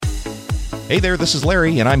Hey there, this is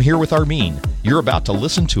Larry, and I'm here with Armin. You're about to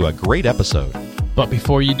listen to a great episode. But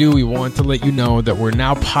before you do, we want to let you know that we're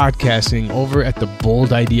now podcasting over at the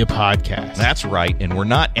Bold Idea Podcast. That's right, and we're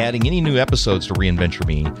not adding any new episodes to Reinventure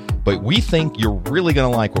Me, but we think you're really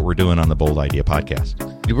going to like what we're doing on the Bold Idea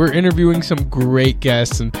Podcast. We're interviewing some great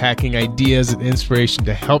guests and packing ideas and inspiration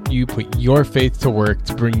to help you put your faith to work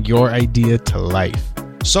to bring your idea to life.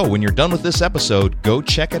 So when you're done with this episode, go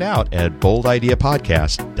check it out at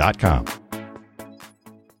boldideapodcast.com.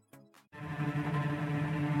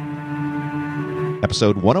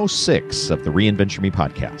 Episode 106 of the Reinventure Me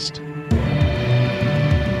podcast.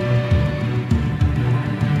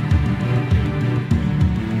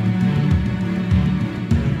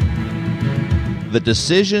 The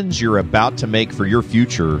decisions you're about to make for your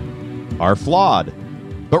future are flawed.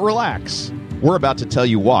 But relax. We're about to tell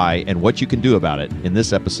you why and what you can do about it in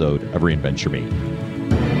this episode of Reinventure Me.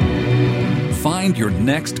 Find your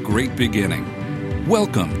next great beginning.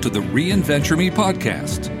 Welcome to the Reinventure Me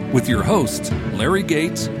podcast with your hosts, Larry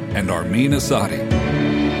Gates and Armin Asadi.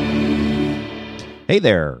 Hey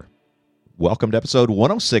there. Welcome to episode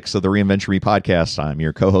 106 of the Reinventure Me podcast. I'm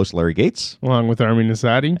your co-host, Larry Gates. Along with Armin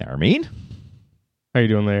Asadi. Armin? How you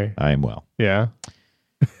doing, Larry? I'm well. Yeah.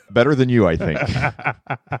 Better than you, I think.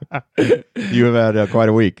 You have had quite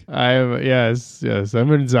a week. Yes.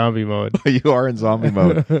 I'm in zombie mode. You are in zombie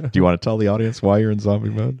mode. Do you want to tell the audience why you're in zombie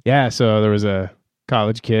mode? Yeah, so there was a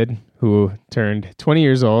college kid who turned 20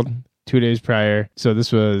 years old 2 days prior. So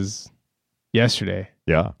this was yesterday.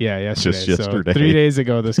 Yeah. Yeah, yesterday. Just yesterday. So 3 days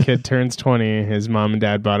ago, this kid turns 20. His mom and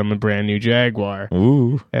dad bought him a brand new Jaguar.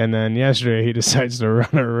 Ooh. And then yesterday, he decides to run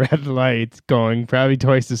a red light going probably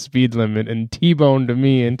twice the speed limit and T-boned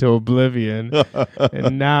me into oblivion.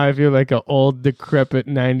 And now I feel like an old, decrepit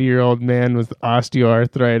 90-year-old man with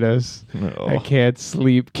osteoarthritis. Oh. I can't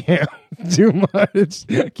sleep, can't do much.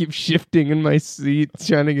 I keep shifting in my seat,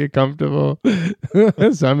 trying to get comfortable.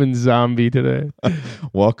 So I'm in zombie today.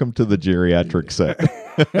 Welcome to the geriatric set.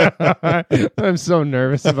 I'm so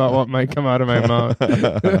nervous about what might come out of my mouth.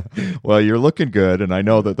 Well, you're looking good, and I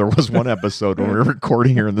know that there was one episode when we were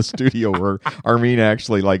recording here in the studio where Armin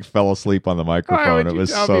actually fell asleep on the microphone. It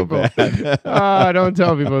was so bad. Don't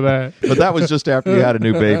tell people that. But that was just after you had a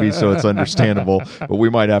new baby, so it's understandable. But we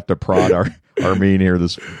might have to prod Armin here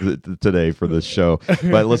today for this show.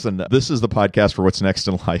 But listen, this is the podcast for what's next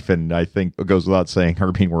in life, and I think it goes without saying,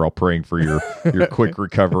 Armin, we're all praying for your quick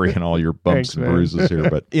recovery and all your bumps and bruises here.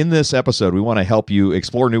 But in this episode, we want to help you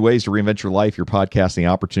explore new ways to reinvent your life, your podcasting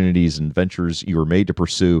opportunities, and ventures you were made to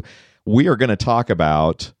pursue. We are going to talk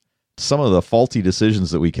about some of the faulty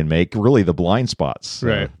decisions that we can make, really the blind spots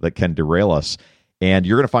that can derail us. And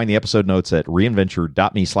you're going to find the episode notes at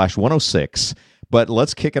reinventure.me/106. But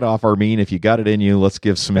let's kick it off, Armin. If you got it in you, let's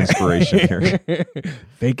give some inspiration here.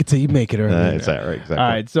 Fake it till you make it, Armin. Is that right? Exactly. All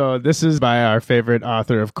right, so this is by our favorite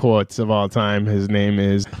author of quotes of all time. His name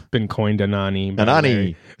is been coined Anani.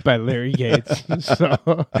 By Larry Gates.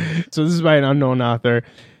 So this is by an unknown author.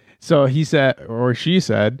 So he said, or she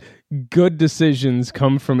said, good decisions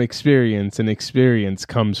come from experience, and experience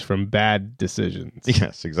comes from bad decisions.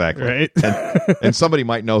 Yes, exactly. Right? And somebody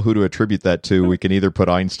might know who to attribute that to. We can either put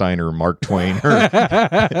Einstein or Mark Twain or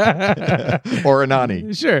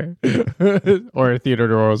Anani. Sure. Or Theodore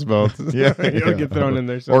Roosevelt. Yeah, You'll get thrown in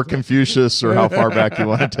there. Or Confucius, or how far back you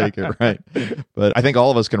want to take it, right? But I think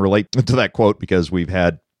all of us can relate to that quote because we've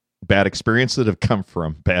had bad experiences that have come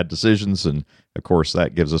from bad decisions, and of course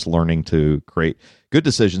that gives us learning to create good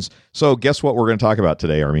decisions. So guess what we're going to talk about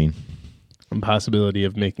today, Armin? Impossibility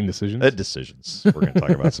of making decisions. Decisions. We're going to talk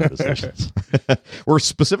about some decisions. We're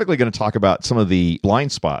specifically going to talk about some of the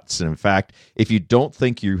blind spots. And in fact, if you don't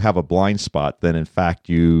think you have a blind spot, then in fact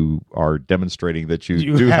you are demonstrating that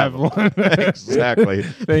you do have one. Exactly.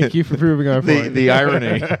 Thank you for proving our point. The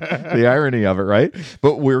irony of it, right?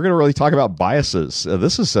 But we're going to really talk about biases.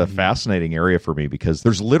 This is a fascinating area for me because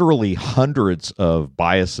there's literally hundreds of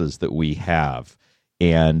biases that we have.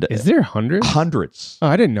 And is there hundreds? Hundreds. Oh,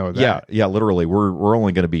 I didn't know that. Yeah, literally. We're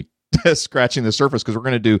only going to be scratching the surface because we're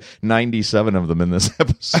going to do 97 of them in this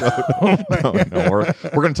episode. We're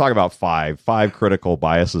going to talk about five critical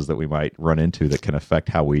biases that we might run into that can affect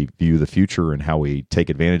how we view the future and how we take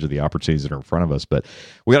advantage of the opportunities that are in front of us. But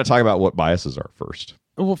we got to talk about what biases are first.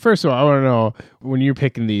 Well, first of all, I want to know when you're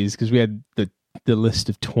picking these, because we had the list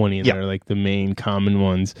of 20 that are like the main common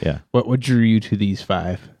ones. Yeah. What drew you to these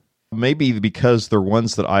five? Maybe because they're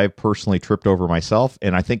ones that I've personally tripped over myself,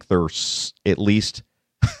 and I think they're at least...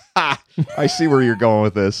 I see where you're going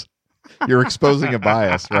with this. You're exposing a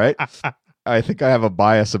bias, right? I think I have a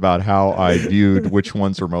bias about how I viewed which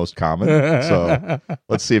ones are most common. So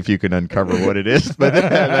let's see if you can uncover what it is. But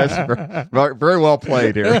that's very well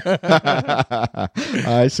played here.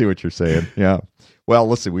 I see what you're saying. Yeah. Well,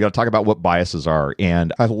 listen, we got to talk about what biases are.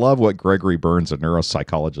 And I love what Gregory Burns, a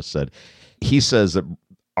neuropsychologist, said. He says that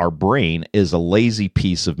our brain is a lazy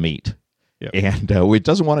piece of meat. Yep. And it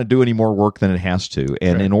doesn't want to do any more work than it has to.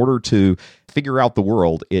 And in order to figure out the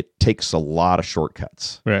world, it takes a lot of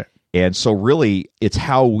shortcuts. Right. And so really, it's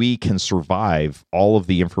how we can survive all of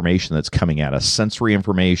the information that's coming at us, sensory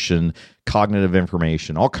information, cognitive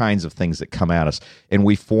information, all kinds of things that come at us. And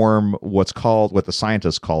we form what the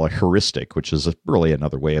scientists call a heuristic, which is really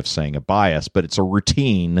another way of saying a bias, but it's a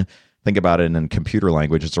routine. Think about it in computer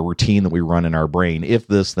language. It's a routine that we run in our brain. If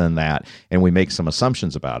this, then that, and we make some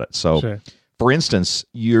assumptions about it. So, for instance,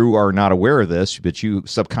 you are not aware of this, but you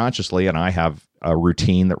subconsciously, and I have a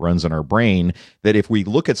routine that runs in our brain, that if we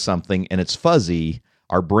look at something and it's fuzzy,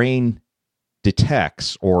 our brain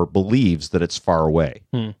detects or believes that it's far away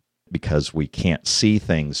because we can't see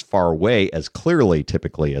things far away as clearly,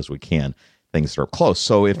 typically, as we can things that are close.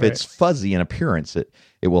 So if it's fuzzy in appearance, it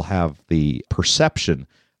will have the perception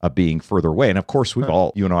of being further away. And of course, you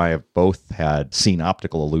and I have both seen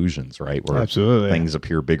optical illusions, right? Where things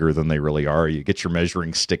appear bigger than they really are. You get your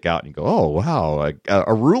measuring stick out and you go, oh, wow,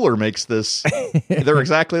 a ruler makes this, they're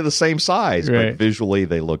exactly the same size, but visually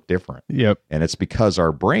they look different. Yep. And it's because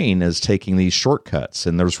our brain is taking these shortcuts,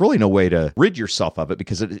 and there's really no way to rid yourself of it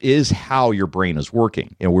because it is how your brain is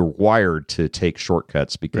working. And we're wired to take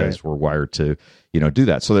shortcuts because we're wired to, do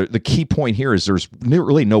that. So the key point here is there's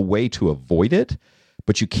really no way to avoid it,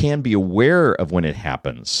 but you can be aware of when it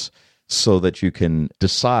happens so that you can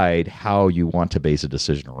decide how you want to base a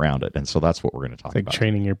decision around it. And so that's what we're going to talk about. Like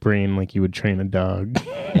training your brain like you would train a dog.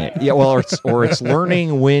 Yeah, well, it's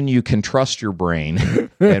learning when you can trust your brain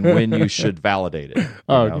and when you should validate it.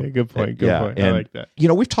 Okay, good point. Good point. I like that.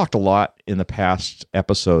 We've talked a lot in the past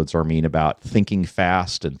episodes, Armin, about thinking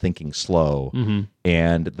fast and thinking slow,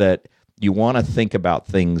 and that you want to think about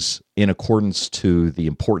things in accordance to the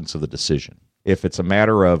importance of the decision. If it's a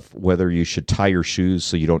matter of whether you should tie your shoes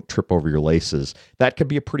so you don't trip over your laces, that could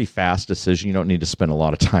be a pretty fast decision. You don't need to spend a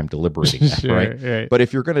lot of time deliberating that, right? But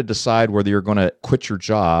if you're going to decide whether you're going to quit your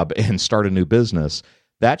job and start a new business,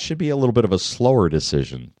 that should be a little bit of a slower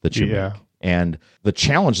decision that you make. And the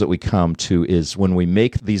challenge that we come to is when we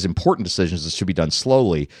make these important decisions that should be done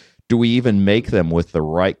slowly, do we even make them with the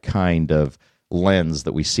right kind of lens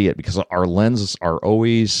that we see it? Because our lenses are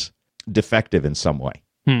always defective in some way.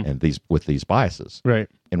 And with these biases. Right.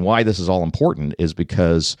 And why this is all important is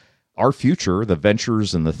because our future, the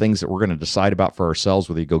ventures and the things that we're going to decide about for ourselves,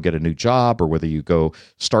 whether you go get a new job or whether you go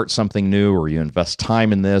start something new or you invest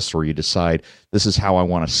time in this or you decide this is how I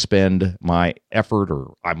want to spend my effort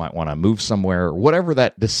or I might want to move somewhere, or whatever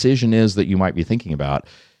that decision is that you might be thinking about,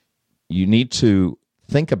 you need to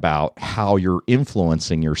think about how you're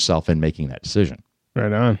influencing yourself in making that decision.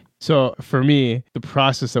 Right on. So for me, the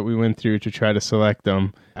process that we went through to try to select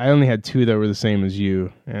them, I only had 2 that were the same as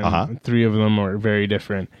you, and 3 of them were very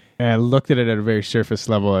different. And I looked at it at a very surface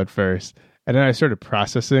level at first, and then I started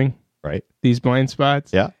processing these blind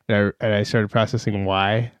spots. Yeah, and I started processing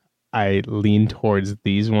why I lean towards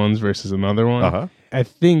these ones versus another one. I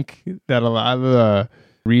think that a lot of the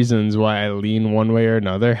reasons why I lean one way or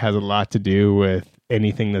another has a lot to do with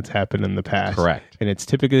anything that's happened in the past. Correct. And it's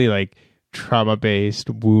typically like trauma-based,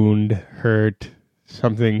 wound, hurt,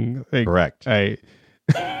 something like... Correct.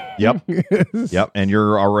 Yep. And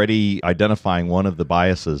you're already identifying one of the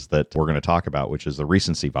biases that we're going to talk about, which is the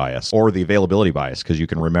recency bias or the availability bias, because you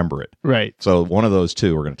can remember it. Right. So one of those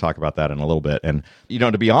two, we're going to talk about that in a little bit. And,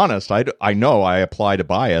 to be honest, I know I applied a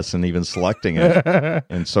bias in even selecting it.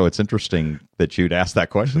 And so it's interesting that you'd ask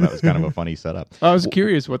that question. That was kind of a funny setup. I was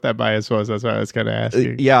curious what that bias was. That's why I was kind of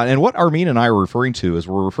asking. Yeah. And what Armin and I are referring to is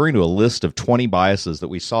we're referring to a list of 20 biases that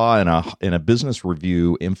we saw in a business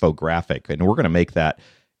review infographic. And we're going to make that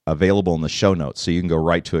available in the show notes so you can go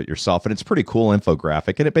right to it yourself. And it's a pretty cool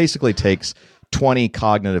infographic. And it basically takes 20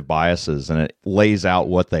 cognitive biases and it lays out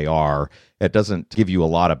what they are. It doesn't give you a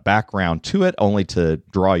lot of background to it, only to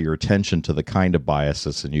draw your attention to the kind of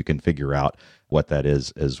biases, and you can figure out what that is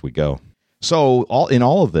as we go. So in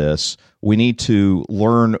all of this, we need to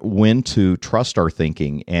learn when to trust our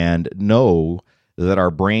thinking and know that our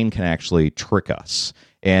brain can actually trick us.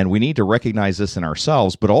 And we need to recognize this in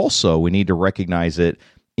ourselves, but also we need to recognize it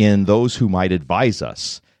in those who might advise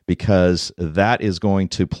us, because that is going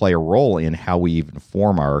to play a role in how we even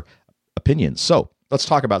form our opinions. So let's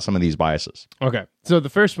talk about some of these biases. Okay. So the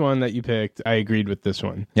first one that you picked, I agreed with this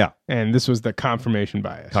one. Yeah. And this was the confirmation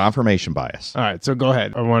bias. Confirmation bias. All right. So go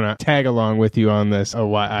ahead. I want to tag along with you on this,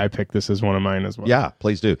 why I picked this as one of mine as well. Yeah,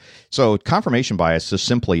 please do. So confirmation bias just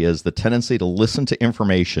simply is the tendency to listen to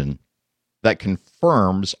information that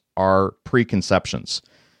confirms our preconceptions.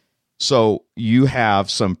 So you have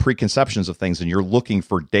some preconceptions of things and you're looking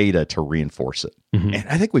for data to reinforce it. Mm-hmm. And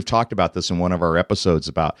I think we've talked about this in one of our episodes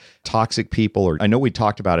about toxic people, or I know we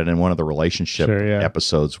talked about it in one of the relationship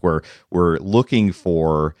episodes where we're looking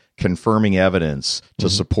for confirming evidence to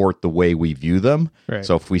support the way we view them. Right.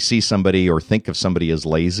 So if we see somebody or think of somebody as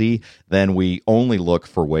lazy, then we only look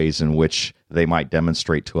for ways in which they might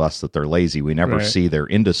demonstrate to us that they're lazy. We never see their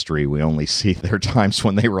industry. We only see their times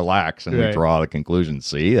when they relax, and we draw the conclusion.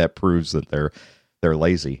 See, that proves that they're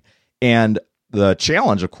lazy. And the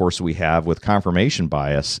challenge, of course, we have with confirmation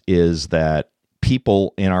bias is that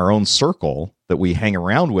people in our own circle that we hang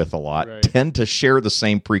around with a lot tend to share the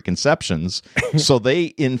same preconceptions. So they,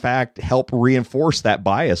 in fact, help reinforce that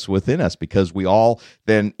bias within us, because we all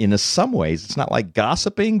then, in some ways, it's not like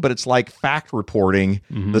gossiping, but it's like fact reporting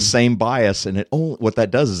the same bias. And what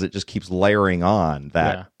that does is it just keeps layering on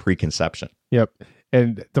that preconception. Yep.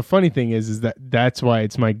 And the funny thing is that that's why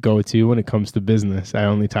it's my go-to when it comes to business. I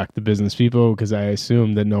only talk to business people because I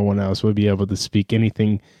assume that no one else would be able to speak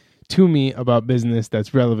anything to me about business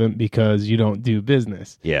that's relevant, because you don't do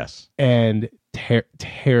business. Yes. And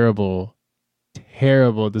terrible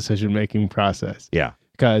decision-making process. Yeah.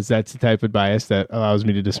 Because that's the type of bias that allows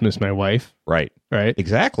me to dismiss my wife. Right. Right.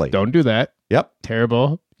 Exactly. Don't do that. Yep.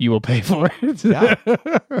 Terrible. You will pay for it. Yeah.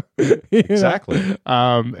 Exactly.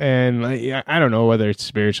 And I don't know whether it's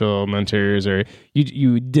spiritual mentors or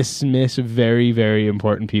you dismiss very, very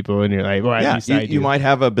important people in your life. Well, at least I do. You might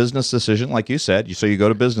have a business decision, like you said. So you go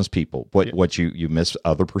to business people. What you miss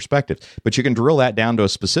other perspectives, but you can drill that down to a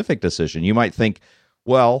specific decision. You might think,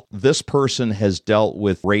 well, this person has dealt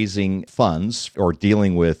with raising funds or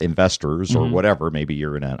dealing with investors or whatever. Maybe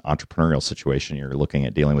you're in an entrepreneurial situation. You're looking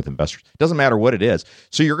at dealing with investors. Doesn't matter what it is.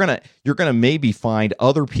 So you're gonna maybe find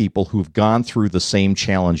other people who've gone through the same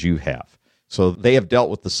challenge you have. So they have dealt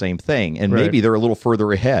with the same thing, and maybe they're a little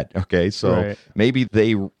further ahead. Okay, so maybe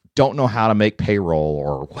they don't know how to make payroll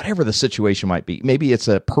or whatever the situation might be. Maybe it's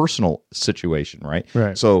a personal situation, right?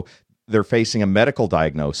 Right. So they're facing a medical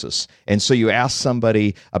diagnosis. And so you ask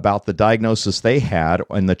somebody about the diagnosis they had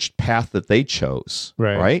and the path that they chose,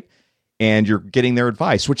 right? And you're getting their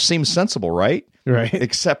advice, which seems sensible, right? Right.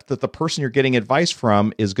 Except that the person you're getting advice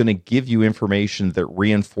from is going to give you information that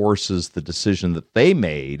reinforces the decision that they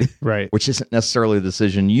made, which isn't necessarily the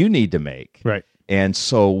decision you need to make. Right. And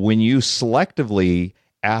so when you selectively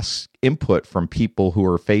ask input from people who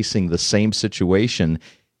are facing the same situation,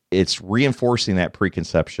 it's reinforcing that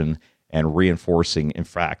preconception and reinforcing, in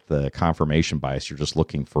fact, the confirmation bias. You're just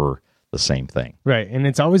looking for the same thing. Right. And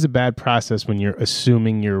it's always a bad process when you're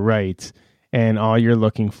assuming you're right and all you're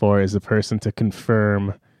looking for is a person to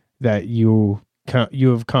confirm that you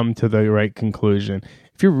have come to the right conclusion.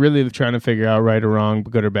 If you're really trying to figure out right or wrong,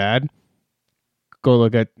 good or bad, go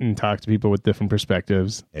look at and talk to people with different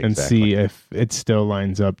perspectives and see if it still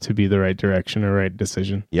lines up to be the right direction or right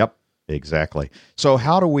decision. Yep. Exactly. So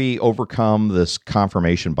how do we overcome this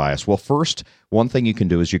confirmation bias? Well, first, one thing you can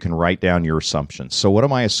do is you can write down your assumptions. So what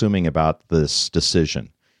am I assuming about this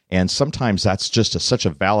decision? And sometimes that's just such a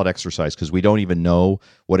valid exercise because we don't even know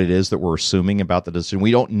what it is that we're assuming about the decision.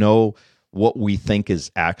 We don't know what we think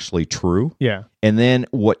is actually true. Yeah. And then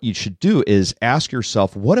what you should do is ask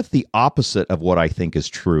yourself, what if the opposite of what I think is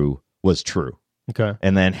true was true? Okay.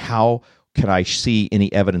 And then how can I see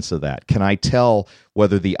any evidence of that? Can I tell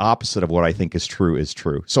whether the opposite of what I think is true is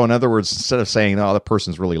true? So in other words, instead of saying, oh, the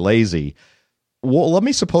person's really lazy, well, let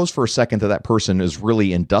me suppose for a second that person is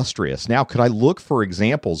really industrious. Now, could I look for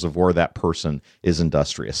examples of where that person is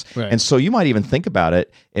industrious? Right. And so you might even think about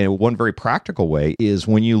it in one very practical way is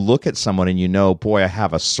when you look at someone and you know, boy, I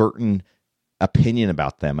have a certain opinion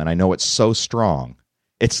about them and I know it's so strong.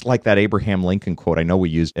 It's like that Abraham Lincoln quote I know we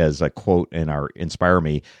used as a quote in our Inspire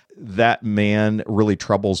Me. That man really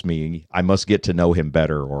troubles me. I must get to know him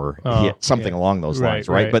better or something along those lines,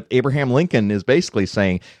 right? But Abraham Lincoln is basically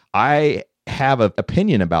saying, I have an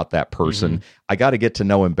opinion about that person. Mm-hmm. I got to get to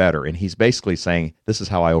know him better. And he's basically saying, this is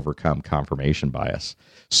how I overcome confirmation bias.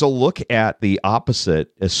 So look at the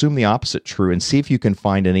opposite, assume the opposite true, and see if you can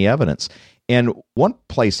find any evidence. And one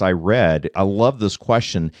place I read, I love this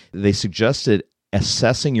question, they suggested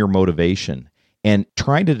assessing your motivation and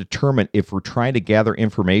trying to determine if we're trying to gather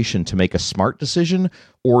information to make a smart decision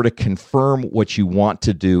or to confirm what you want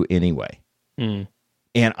to do anyway.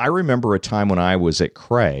 And I remember a time when I was at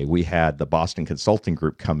Cray, we had the Boston Consulting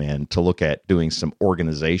Group come in to look at doing some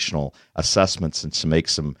organizational assessments and to make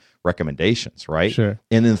some recommendations, right? Sure.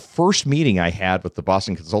 And in the first meeting I had with the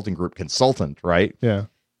Boston Consulting Group consultant, right? Yeah.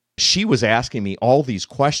 She was asking me all these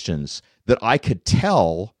questions that I could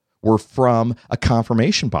tell were from a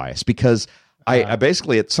confirmation bias, because I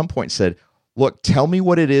basically at some point said, look, tell me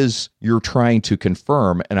what it is you're trying to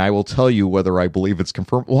confirm, and I will tell you whether I believe it's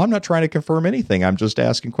confirmed. Well, I'm not trying to confirm anything. I'm just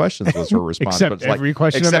asking questions, was her response. Except every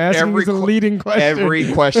question I'm asking was a leading question.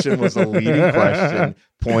 Every question was a leading question,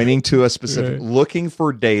 pointing to a specific, looking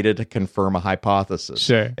for data to confirm a hypothesis.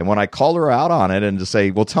 Sure. And when I called her out on it and to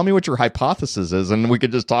say, well, tell me what your hypothesis is, and we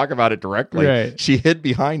could just talk about it directly, she hid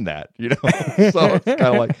behind that, So it's kind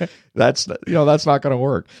of like, that's not going to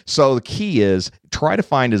work. So the key is try to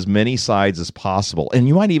find as many sides as possible. And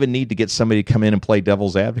you might even need to get somebody to come in and play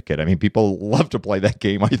devil's advocate. I mean, people love to play that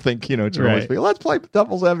game, I think, journalists be, let's play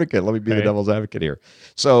devil's advocate. Let me be the devil's advocate here.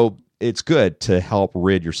 So it's good to help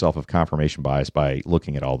rid yourself of confirmation bias by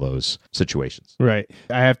looking at all those situations. Right.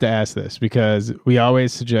 I have to ask this because we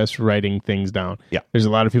always suggest writing things down. Yeah. There's a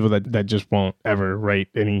lot of people that just won't ever write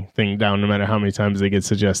anything down, no matter how many times they get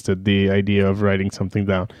suggested the idea of writing something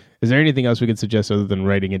down. Is there anything else we could suggest other than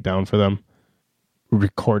writing it down for them?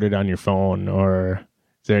 Record it on your phone, or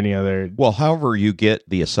is there any other? Well, however you get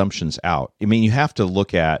the assumptions out. I mean, you have to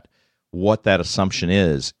look at what that assumption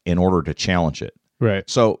is in order to challenge it. Right.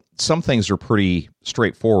 So some things are pretty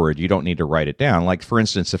straightforward. You don't need to write it down. Like, for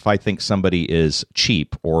instance, if I think somebody is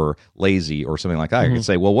cheap or lazy or something like that, I can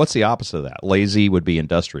say, well, what's the opposite of that? Lazy would be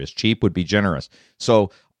industrious. Cheap would be generous.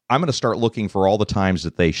 So I'm going to start looking for all the times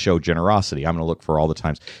that they show generosity. I'm going to look for all the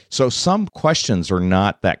times. So some questions are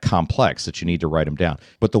not that complex that you need to write them down.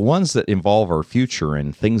 But the ones that involve our future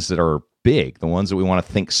and things that are big, the ones that we want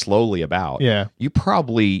to think slowly about, you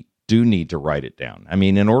probably do need to write it down. I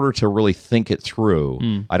mean, in order to really think it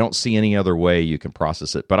through, I don't see any other way you can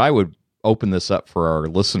process it. But I would open this up for our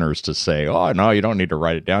listeners to say, oh, no, you don't need to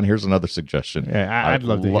write it down. Here's another suggestion. Yeah, I'd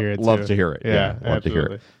love to hear it. Love to hear it. Yeah, love to hear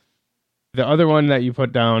it. The other one that you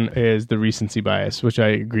put down is the recency bias, which I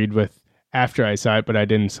agreed with after I saw it, but I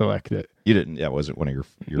didn't select it. You didn't? That wasn't one of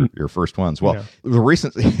your first ones. Well, the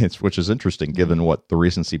recency, which is interesting given what the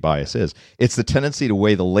recency bias is. It's the tendency to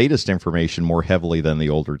weigh the latest information more heavily than the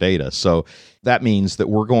older data. So that means that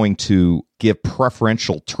we're going to give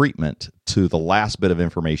preferential treatment to the last bit of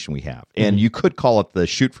information we have. And you could call it the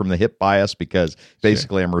shoot from the hip bias, because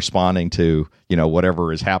basically I'm responding to,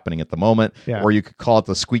 whatever is happening at the moment. Yeah. Or you could call it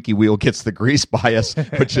the squeaky wheel gets the grease bias,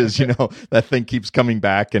 which is, that thing keeps coming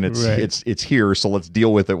back and it's here. So let's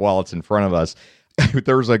deal with it while it's in front of us.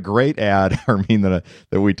 There's a great ad, Armin, that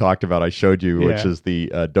we talked about. I showed you, which is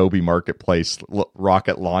the Adobe Marketplace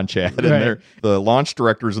rocket launch ad. And the launch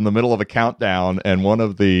director is in the middle of a countdown, and one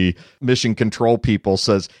of the mission control people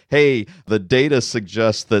says, hey, the data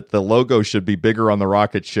suggests that the logo should be bigger on the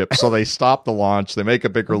rocket ship. So they stop the launch, they make a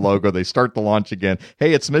bigger logo, they start the launch again.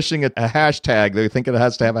 Hey, it's missing a hashtag. They think it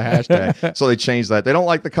has to have a hashtag. So they change that. They don't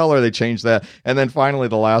like the color, they change that. And then finally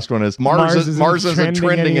the last one is Mars isn't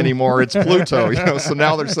trending anymore. It's Pluto. So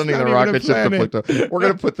now they're sending the rocket ship to Pluto. We're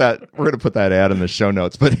gonna put that ad in the show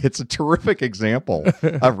notes, but it's a terrific example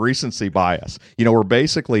of recency bias. We're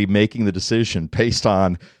basically making the decision based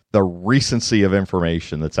on the recency of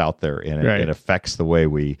information that's out there, and it affects the way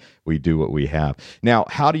we do what we have. Now,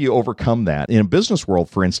 how do you overcome that? In a business world,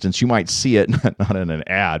 for instance, you might see it, not in an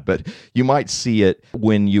ad, but you might see it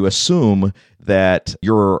when you assume that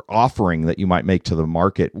your offering that you might make to the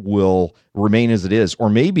market will remain as it is. Or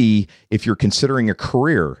maybe if you're considering a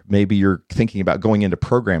career, maybe you're thinking about going into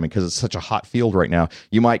programming because it's such a hot field right now,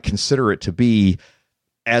 you might consider it to be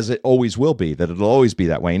as it always will be, that it'll always be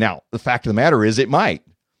that way. Now, the fact of the matter is it might.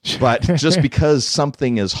 But just because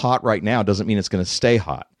something is hot right now doesn't mean it's going to stay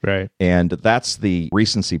hot. Right. And that's the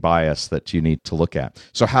recency bias that you need to look at.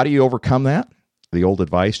 So how do you overcome that? The old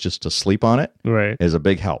advice, just to sleep on it, is a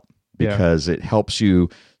big help, because it helps you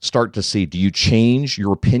start to see, do you change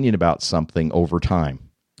your opinion about something over time?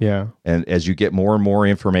 Yeah. And as you get more and more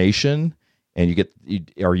information, and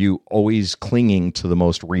are you always clinging to the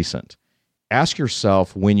most recent? Ask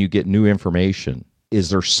yourself, when you get new information, is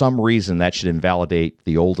there some reason that should invalidate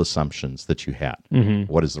the old assumptions that you had?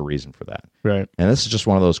 What is the reason for that? Right. And this is just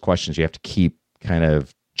one of those questions you have to keep kind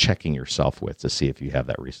of checking yourself with to see if you have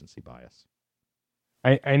that recency bias.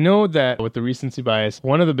 I know that with the recency bias,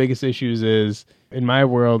 one of the biggest issues is, in my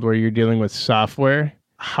world where you're dealing with software,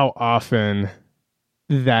 how often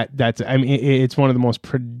it's one of the most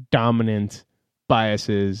predominant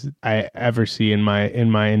biases I ever see in my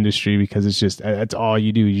industry, because it's just, that's all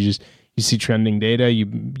you do. You see trending data, you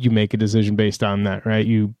make a decision based on that, right?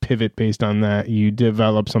 You pivot based on that. You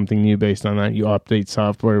develop something new based on that. You update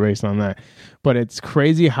software based on that. But it's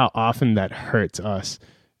crazy how often that hurts us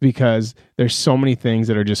because there's so many things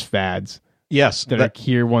that are just fads. Yes. That are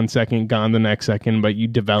here 1 second, gone the next second, but you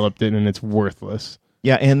developed it and it's worthless.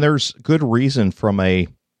 Yeah, and there's good reason from a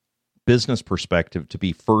business perspective to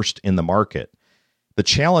be first in the market. The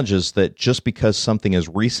challenge is that just because something is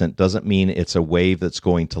recent doesn't mean it's a wave that's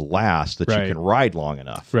going to last, that you can ride long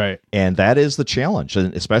enough. Right. And that is the challenge,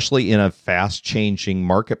 and especially in a fast-changing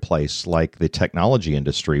marketplace like the technology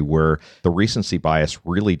industry, where the recency bias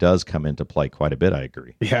really does come into play quite a bit, I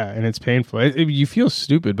agree. Yeah, and it's painful. You feel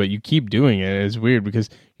stupid, but you keep doing it. It's weird because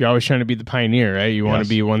you're always trying to be the pioneer, right? You want to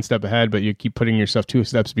be one step ahead, but you keep putting yourself 2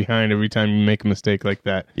 steps behind every time you make a mistake like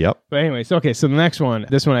that. Yep. But anyway, so the next one,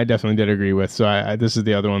 this one I definitely did agree with. So this is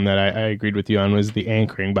the other one that I agreed with you on, was the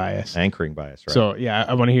anchoring bias. Anchoring bias, right. So yeah,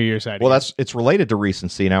 I want to hear your side. Well, it's related to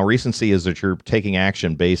recency. Now, recency is that you're taking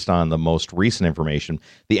action based on the most recent information.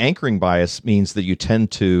 The anchoring bias means that you tend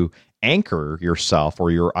to anchor yourself or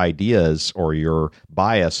your ideas or your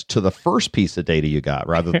bias to the first piece of data you got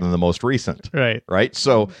rather than the most recent. Right.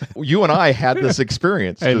 So you and I had this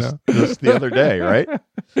experience just the other day, right?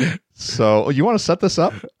 So you want to set this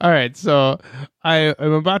up? All right. So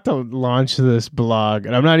I'm about to launch this blog,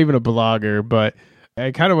 and I'm not even a blogger, but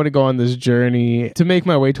I kind of want to go on this journey to make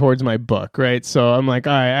my way towards my book, right? So I'm like,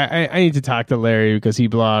 all right, I need to talk to Larry because he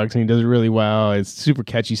blogs and he does it really well. It's super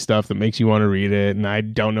catchy stuff that makes you want to read it, and I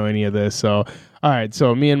don't know any of this. So, all right,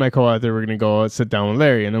 so me and my co-author, we're going to go sit down with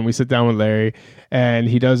Larry, and then we sit down with Larry, and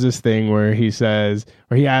he does this thing where he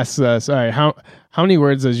asks us, all right, how many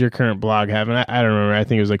words does your current blog have? And I don't remember. I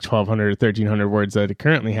think it was like 1,200 or 1,300 words that it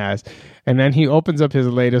currently has. And then he opens up his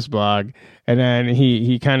latest blog, and then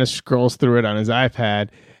he kind of scrolls through it on his iPad,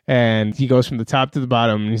 and he goes from the top to the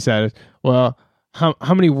bottom, and he says, well, how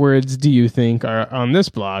many words do you think are on this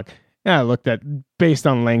blog? And I looked at, based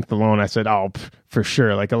on length alone, I said, for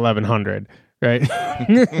sure, like 1,100. Right.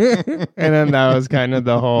 And then that was kind of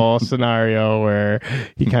the whole scenario where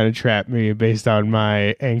he kind of trapped me based on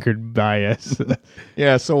my anchored bias.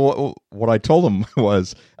 Yeah. So what I told him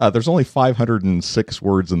was there's only 506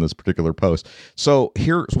 words in this particular post. So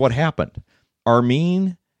here's what happened.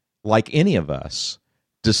 Armin, like any of us,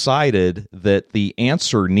 decided that the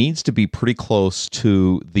answer needs to be pretty close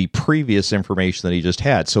to the previous information that he just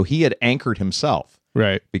had. So he had anchored himself.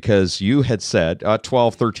 Right. Because you had said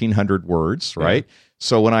 1,300 words, right? Yeah.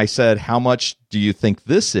 So when I said, how much do you think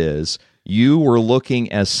this is? You were looking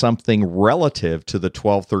as something relative to the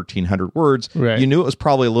 1,300 words. Right. You knew it was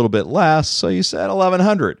probably a little bit less, so you said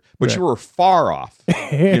 1,100. But you were far off,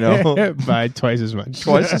 by twice as much.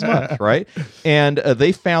 Twice as much, right? And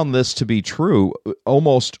they found this to be true,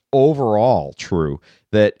 almost overall true,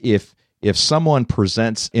 that if someone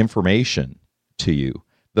presents information to you,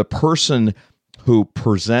 the person who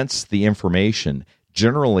presents the information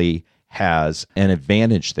generally has an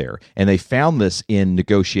advantage there. And they found this in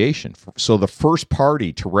negotiation. So the first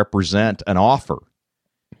party to represent an offer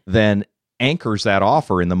then anchors that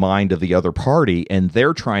offer in the mind of the other party, and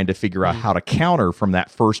they're trying to figure out how to counter from that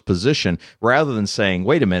first position rather than saying,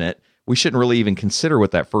 wait a minute, we shouldn't really even consider what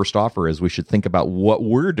that first offer is. We should think about what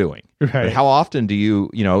we're doing. Right. But how often do you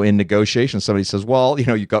in negotiations, somebody says, well,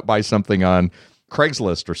 you got buy something on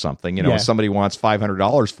Craigslist or something, somebody wants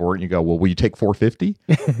 $500 for it, and you go, well, will you take $450?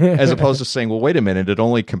 As opposed to saying, well, wait a minute, it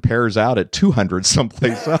only compares out at 200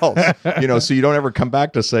 someplace else, so you don't ever come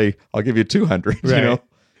back to say, I'll give you 200, right.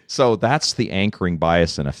 So that's the anchoring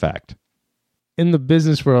bias in effect. In the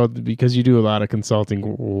business world, because you do a lot of consulting,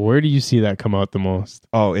 where do you see that come out the most?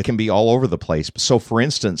 Oh, it can be all over the place. So for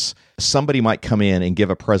instance, somebody might come in and give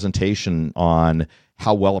a presentation on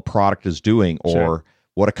how well a product is doing or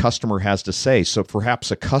what a customer has to say. So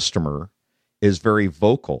perhaps a customer is very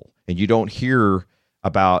vocal and you don't hear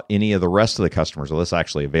about any of the rest of the customers. Well, that's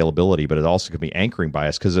actually availability, but it also could be anchoring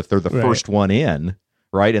bias, because if they're the first one in,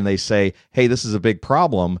 right, and they say, hey, this is a big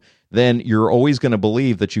problem, then you're always going to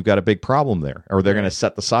believe that you've got a big problem there, or they're going to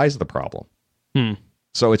set the size of the problem.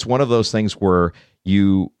 So it's one of those things where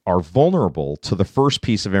you are vulnerable to the first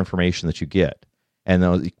piece of information that you get,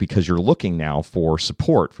 and because you're looking now for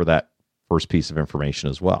support for that first piece of information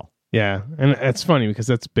as well. Yeah, and it's funny because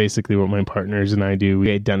that's basically what my partners and I do. We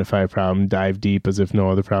identify a problem, dive deep as if no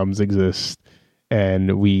other problems exist,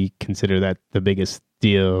 and we consider that the biggest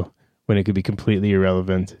deal when it could be completely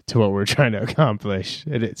irrelevant to what we're trying to accomplish.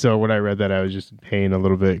 So when I read that, I was just in pain a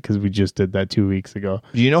little bit because we just did that 2 weeks ago.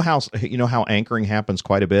 Do you know how anchoring happens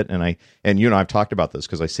quite a bit? And I've talked about this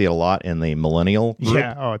because I see it a lot in the millennial group.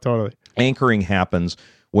 Yeah, totally. Anchoring happens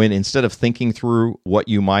when, instead of thinking through what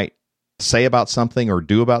you might say about something or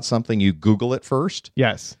do about something, you Google it first.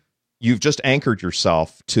 Yes. You've just anchored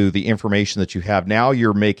yourself to the information that you have. Now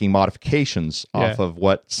you're making modifications off of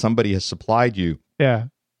what somebody has supplied you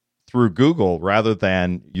through Google rather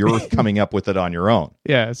than you're coming up with it on your own.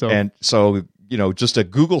 Yeah. So, just a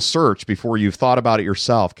Google search before you've thought about it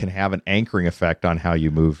yourself can have an anchoring effect on how you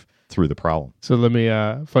move through the problem. So let me,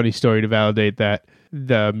 funny story to validate that.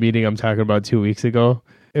 The meeting I'm talking about 2 weeks ago,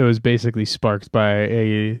 it was basically sparked by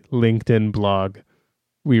a LinkedIn blog.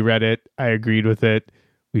 We read it. I agreed with it.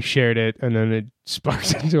 We shared it, and then it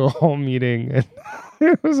sparked into a whole meeting, and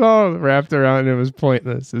it was all wrapped around. It was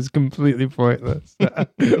pointless. It's completely pointless,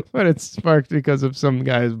 but it sparked because of some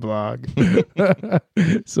guy's blog.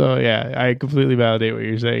 So, yeah, I completely validate what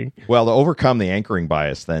you're saying. Well, to overcome the anchoring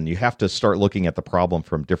bias, then you have to start looking at the problem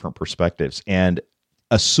from different perspectives and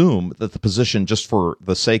assume that the position, just for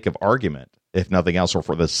the sake of argument, if nothing else, or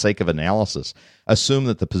for the sake of analysis, assume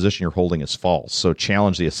that the position you're holding is false. So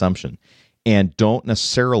challenge the assumption. And don't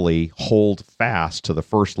necessarily hold fast to the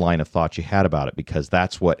first line of thought you had about it, because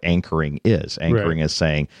that's what anchoring is. Anchoring is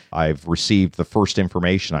saying, I've received the first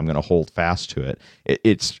information, I'm going to hold fast to it.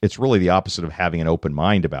 It's really the opposite of having an open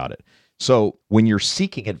mind about it. So when you're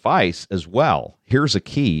seeking advice as well, here's a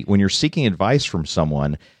key. When you're seeking advice from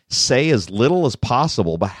someone, say as little as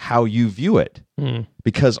possible about how you view it.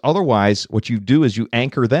 Because otherwise, what you do is you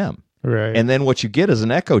anchor them. Right. And then what you get is an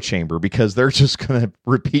echo chamber, because they're just going to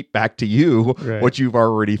repeat back to you what you've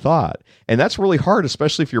already thought. And that's really hard,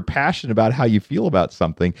 especially if you're passionate about how you feel about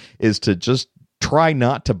something, is to just try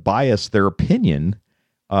not to bias their opinion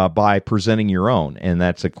by presenting your own. And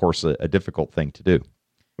that's, of course, a difficult thing to do.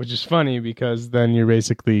 Which is funny, because then you're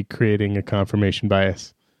basically creating a confirmation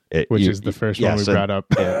bias, which is the first one we brought up.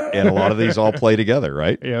 And a lot of these all play together,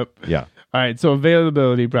 right? Yep. Yeah. All right. So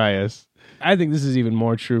availability bias. I think this is even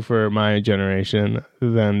more true for my generation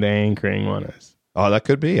than the anchoring one is. Oh, that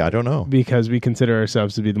could be. I don't know. Because we consider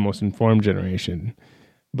ourselves to be the most informed generation.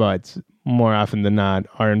 But more often than not,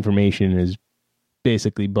 our information is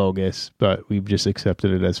basically bogus, but we've just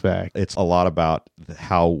accepted it as fact. It's a lot about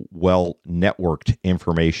how well networked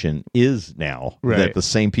information is now. Right. That the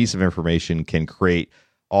same piece of information can create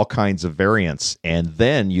all kinds of variants, and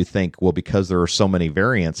then you think, well, because there are so many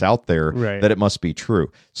variants out there, that it must be true.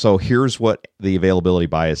 So here's what the availability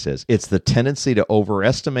bias is. It's the tendency to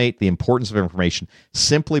overestimate the importance of information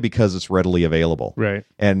simply because it's readily available. Right.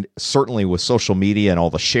 And certainly with social media and all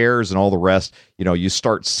the shares and all the rest, you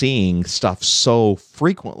start seeing stuff so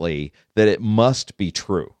frequently that it must be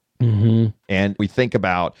true. Mm-hmm. And we think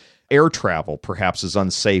about air travel perhaps is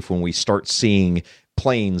unsafe when we start seeing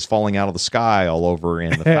planes falling out of the sky all over,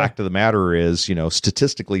 and the fact of the matter is,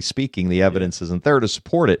 statistically speaking, the evidence isn't there to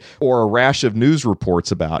support it. Or a rash of news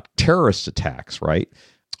reports about terrorist attacks, right?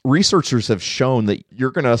 Researchers have shown that you're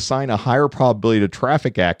going to assign a higher probability to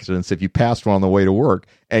traffic accidents if you passed one on the way to work,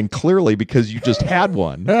 and clearly because you just had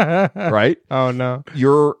one, right? Oh, no.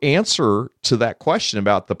 Your answer to that question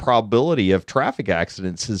about the probability of traffic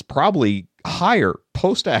accidents is probably higher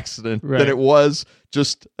post-accident than it was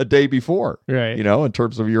just a day before, in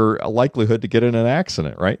terms of your likelihood to get in an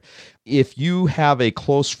accident, right? If you have a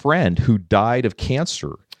close friend who died of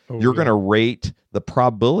cancer, you're going to rate the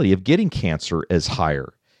probability of getting cancer as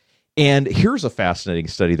higher. And here's a fascinating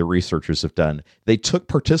study the researchers have done. They took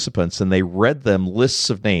participants and they read them lists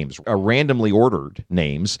of names, randomly ordered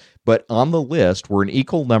names, but on the list were an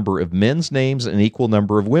equal number of men's names and an equal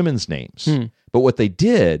number of women's names. But what they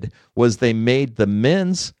did was they made the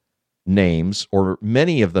men's names, or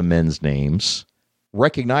many of the men's names,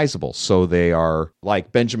 recognizable. So they are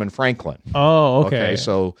like Benjamin Franklin. Oh, okay.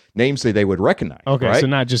 So names that they would recognize. Okay, right? so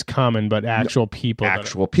not just common, but actual people.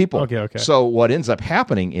 Actual people. Okay. So what ends up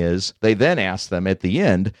happening is they then ask them at the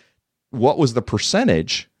end, what was the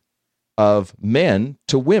percentage of men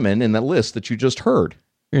to women in the list that you just heard?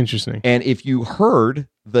 Interesting. And if you heard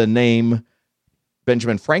the name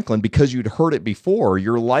Benjamin Franklin because you'd heard it before,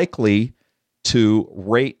 you're likely to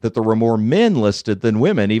rate that there were more men listed than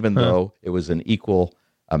women, even though it was an equal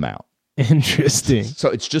amount. Interesting. So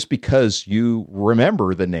it's just because you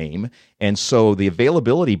remember the name. And so the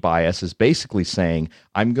availability bias is basically saying,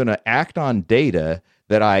 I'm going to act on data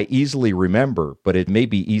that I easily remember, but it may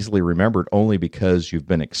be easily remembered only because you've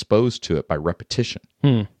been exposed to it by repetition.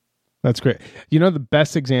 That's great. The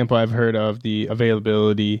best example I've heard of the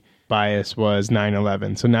availability bias was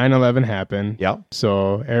 9/11. So 9/11 happened. Yeah.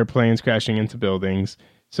 So airplanes crashing into buildings.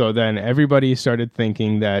 So then everybody started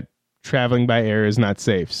thinking that traveling by air is not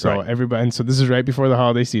safe. So everybody, and so this is right before the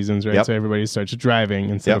holiday seasons, right? Yep. So everybody starts driving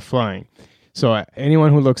instead of flying. So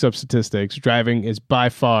anyone who looks up statistics, driving is by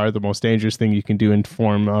far the most dangerous thing you can do in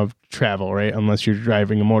form of travel, right? Unless you're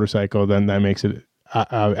driving a motorcycle, then that makes it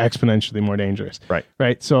exponentially more dangerous.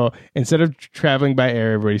 Right. So instead of traveling by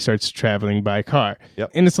air, everybody starts traveling by car.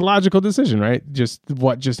 Yep. And it's a logical decision, right? Just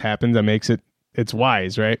what just happened that makes it's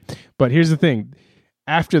wise, right? But here's the thing.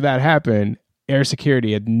 After that happened, air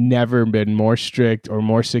security had never been more strict or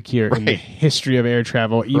more secure in the history of air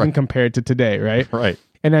travel, even compared to today, right? Right.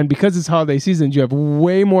 And then because it's holiday season, you have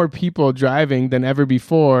way more people driving than ever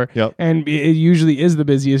before. Yep. And it usually is the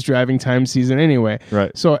busiest driving time season anyway.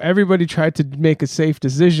 Right. So everybody tried to make a safe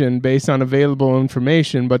decision based on available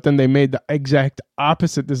information, but then they made the exact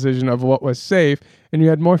opposite decision of what was safe. And you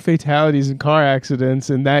had more fatalities and car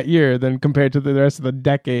accidents in that year than compared to the rest of the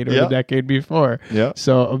decade or the decade before. Yeah.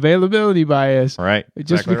 So availability bias. Right.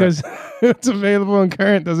 Just because it's available and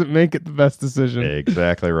current doesn't make it the best decision.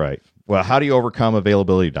 Exactly right. Well, how do you overcome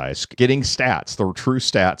availability bias? Getting stats, the true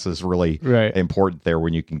stats is really important there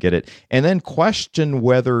when you can get it. And then question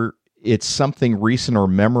whether it's something recent or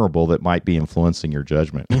memorable that might be influencing your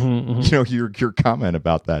judgment. You know, your comment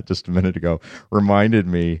about that just a minute ago reminded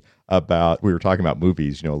me about, we were talking about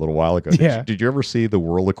movies, you know, a little while ago. Did you ever see The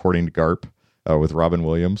World According to Garp? With Robin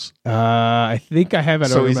Williams. I think I have it.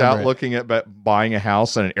 So he's out looking at buying a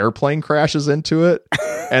house and an airplane crashes into it.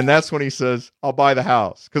 And that's when he says, I'll buy the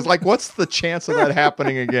house. Because, like, what's the chance of that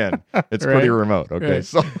happening again? It's pretty remote. Okay.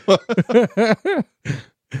 So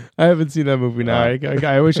I haven't seen that movie now.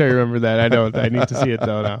 I wish I remember that. I don't. I need to see it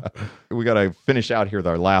though now. We got to finish out here with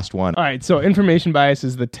our last one. All right. So information bias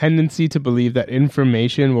is the tendency to believe that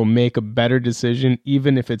information will make a better decision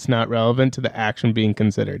even if it's not relevant to the action being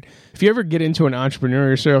considered. If you ever get into an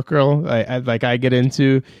entrepreneurial circle, like I get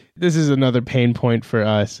into, this is another pain point for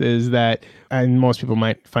us, is that, and most people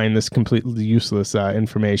might find this completely useless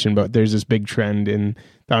information, but there's this big trend in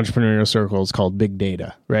the entrepreneurial circles called big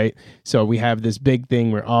data, right? So we have this big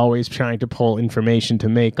thing. We're always trying to pull information to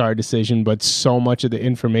make our decision, but so much of the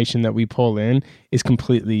information that we pull in is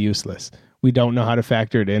completely useless. We don't know how to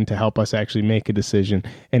factor it in to help us actually make a decision.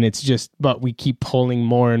 And it's just, but we keep pulling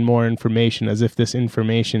more and more information as if this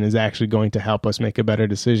information is actually going to help us make a better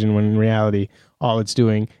decision, when in reality, all it's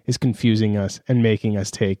doing is confusing us and making us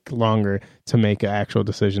take longer to make an actual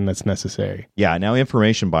decision that's necessary. Yeah. Now,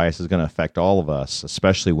 information bias is going to affect all of us,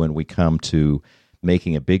 especially when we come to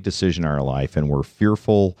making a big decision in our life and we're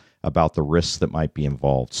fearful about the risks that might be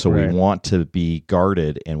involved. So we want to be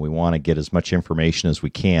guarded, and we want to get as much information as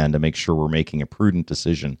we can to make sure we're making a prudent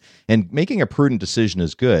decision. And making a prudent decision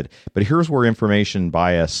is good, but here's where information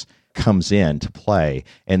bias comes in to play,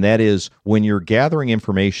 and that is when you're gathering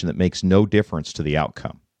information that makes no difference to the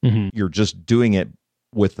outcome. You're just doing it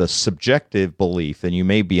with a subjective belief, and you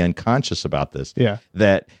may be unconscious about this,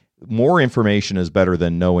 that more information is better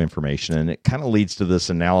than no information. And it kind of leads to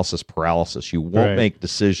this analysis paralysis. You won't make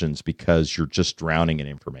decisions because you're just drowning in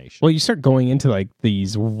information. Well, you start going into like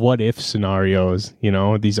these what if scenarios, you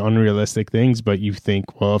know, these unrealistic things, but you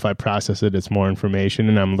think, well, if I process it, it's more information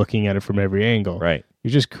and I'm looking at it from every angle. Right.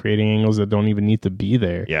 You're just creating angles that don't even need to be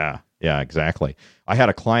there. Yeah, exactly. I had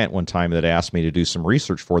a client one time that asked me to do some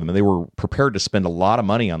research for them, and they were prepared to spend a lot of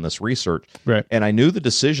money on this research. Right. And I knew the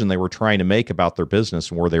decision they were trying to make about their business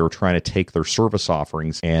and where they were trying to take their service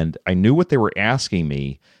offerings. And I knew what they were asking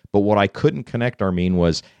me, but what I couldn't connect, Armin,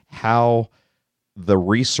 was how the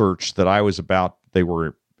research that I was about, they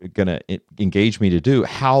were going to engage me to do,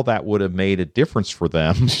 how that would have made a difference for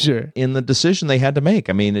them in the decision they had to make.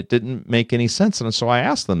 I mean, it didn't make any sense. And so I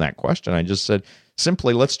asked them that question. I just said,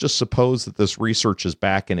 simply, let's just suppose that this research is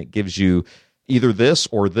back and it gives you either this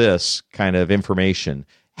or this kind of information.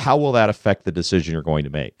 How will that affect the decision you're going to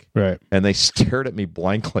make? Right. And they stared at me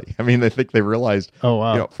blankly. I mean, I think they realized, oh,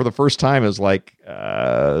 wow. You know, for the first time, it was like,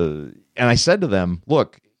 and I said to them,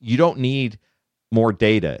 look, you don't need more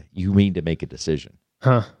data. You need to make a decision.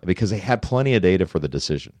 Because they had plenty of data for the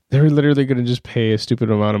decision. They were literally going to just pay a stupid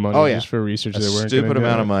amount of money just for research. A stupid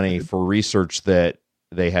amount of money for research that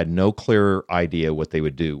they had no clear idea what they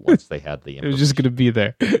would do once they had the information. It was just going to be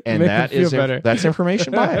there. And that's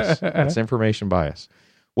information bias. That's information bias.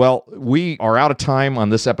 Well, we are out of time on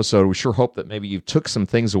this episode. We sure hope that maybe you took some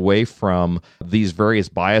things away from these various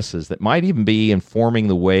biases that might even be informing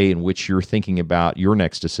the way in which you're thinking about your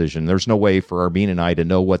next decision. There's no way for Armin and I to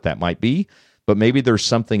know what that might be, but maybe there's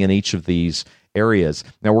something in each of these areas.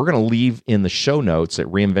 Now, we're going to leave in the show notes at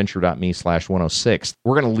reinventure.me/106,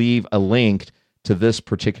 we're going to leave a link to this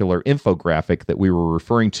particular infographic that we were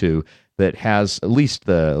referring to that has at least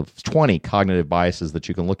the 20 cognitive biases that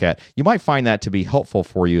you can look at. You might find that to be helpful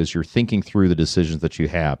for you as you're thinking through the decisions that you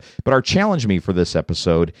have. But our challenge me for this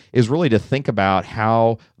episode is really to think about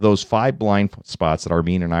how those 5 blind spots that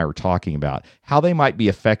Armin and I were talking about, how they might be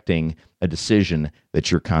affecting a decision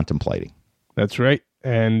that you're contemplating. That's right.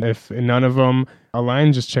 And if none of them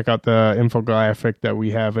align, just check out the infographic that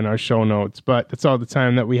we have in our show notes. But that's all the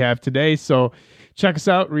time that we have today. So check us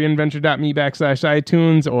out,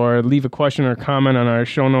 reinventure.me/iTunes, or leave a question or comment on our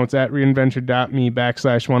show notes at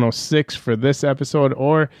reinventure.me/106 for this episode,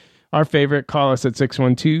 or our favorite, call us at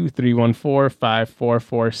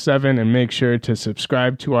 612-314-5447, and make sure to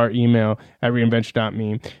subscribe to our email at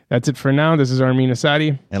reinventure.me. That's it for now. This is Armin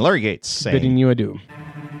Asadi. And Larry Gates saying, bidding you adieu.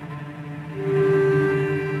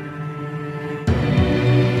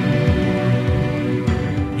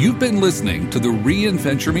 You've been listening to the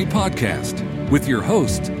Reinventure Me podcast with your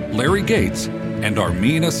hosts, Larry Gates and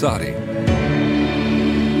Armin Asadi.